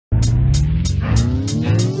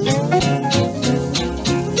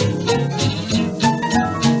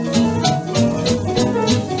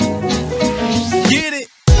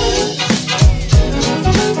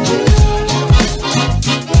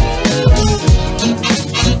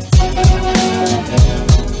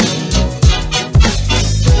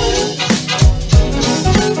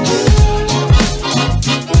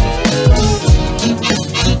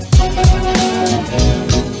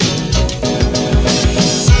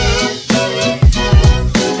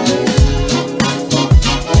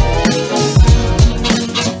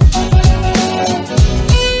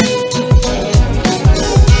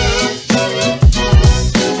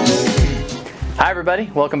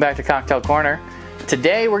everybody, welcome back to Cocktail Corner.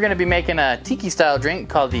 Today we're going to be making a tiki style drink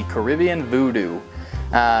called the Caribbean Voodoo.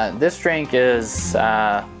 This drink is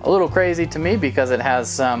a little crazy to me because it has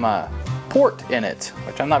some port in it,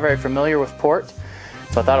 which I'm not very familiar with port,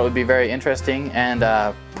 so I thought it would be very interesting.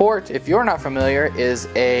 And port, if you're not familiar, is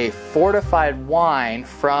a fortified wine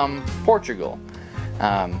from Portugal.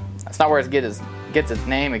 That's not where it gets its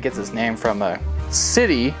name. It gets its name from a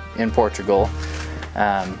city in Portugal.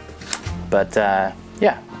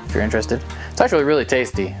 Yeah, if you're interested. It's actually really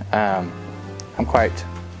tasty. I'm quite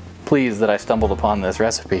pleased that I stumbled upon this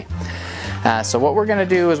recipe. So what we're going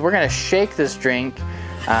to do is we're going to shake this drink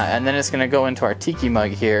and then it's going to go into our tiki mug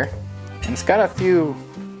here. And it's got a few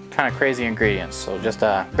kind of crazy ingredients, so just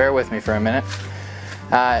bear with me for a minute.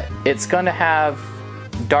 It's going to have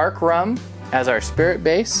dark rum as our spirit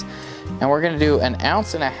base, and we're going to do 1.5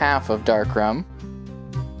 ounces of dark rum.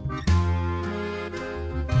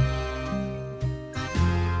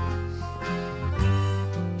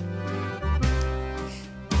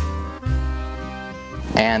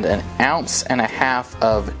 And 1.5 ounces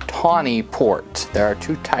of tawny port. There are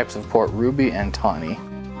two types of port, ruby and tawny.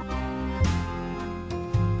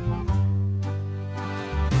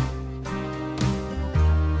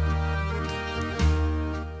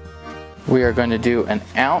 We are going to do 1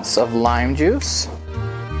 ounce of lime juice.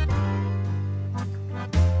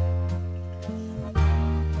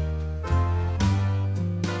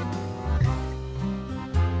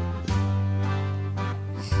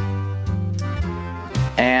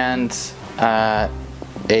 And a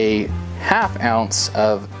 1/2 ounce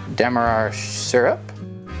of demerara syrup.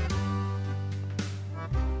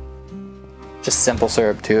 Just simple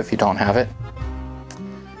syrup too if you don't have it.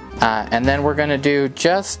 And then we're going to do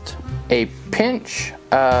just a pinch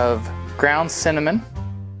of ground cinnamon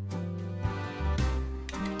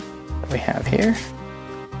that we have here.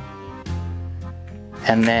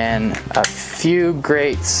 And then a few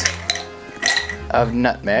grates of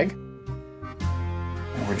nutmeg.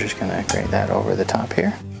 We're just going to grate that over the top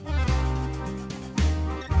here.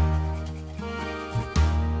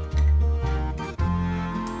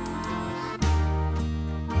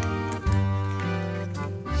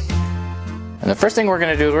 And the first thing we're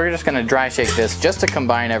going to do is we're just going to dry shake this just to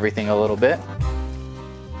combine everything a little bit.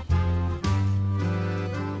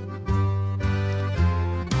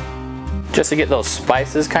 Just to get those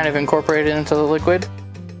spices kind of incorporated into the liquid.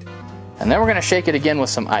 And then we're going to shake it again with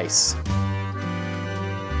some ice.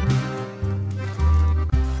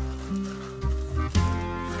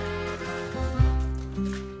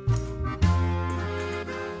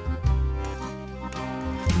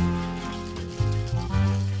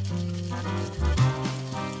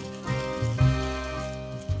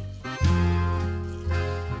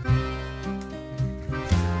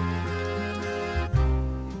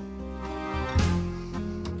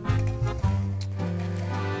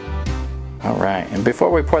 Alright, and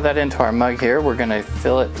before we pour that into our mug here, we're going to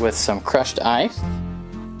fill it with some crushed ice.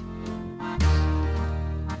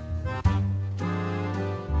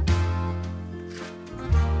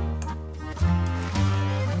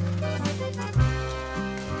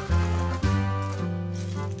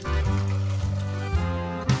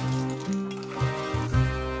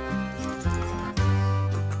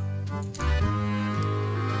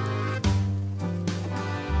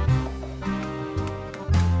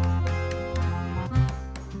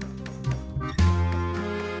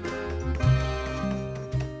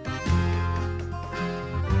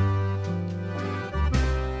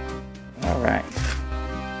 Alright.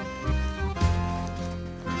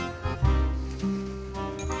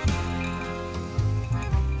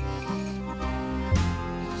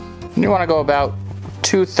 You want to go about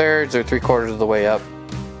 2/3 or 3/4 of the way up.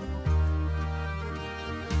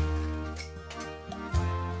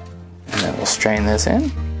 And then we'll strain this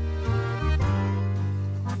in.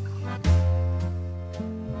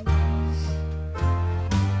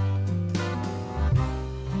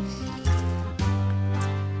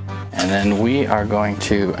 And then we are going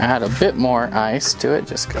to add a bit more ice to it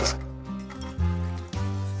just because.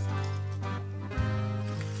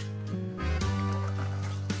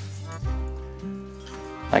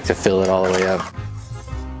 I like to fill it all the way up.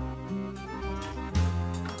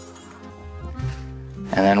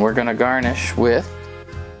 And then we're going to garnish with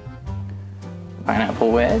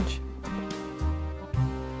pineapple wedge.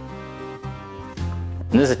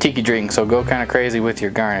 And this is a tiki drink, so go kind of crazy with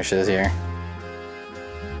your garnishes here.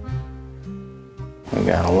 We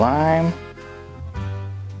got a lime.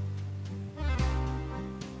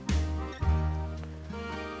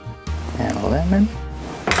 And a lemon.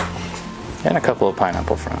 And a couple of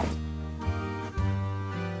pineapple fronds.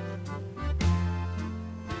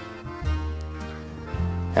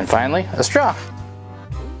 And finally, a straw.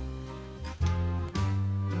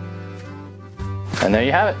 And there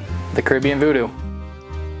you have it, the Caribbean Voodoo.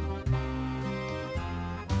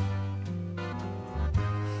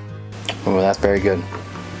 Oh, that's very good.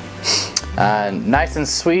 Nice and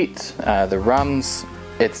sweet. The rum's,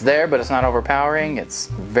 it's there, but it's not overpowering. It's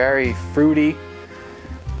very fruity.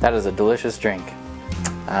 That is a delicious drink.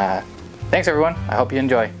 Thanks everyone. I hope you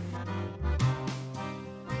enjoy.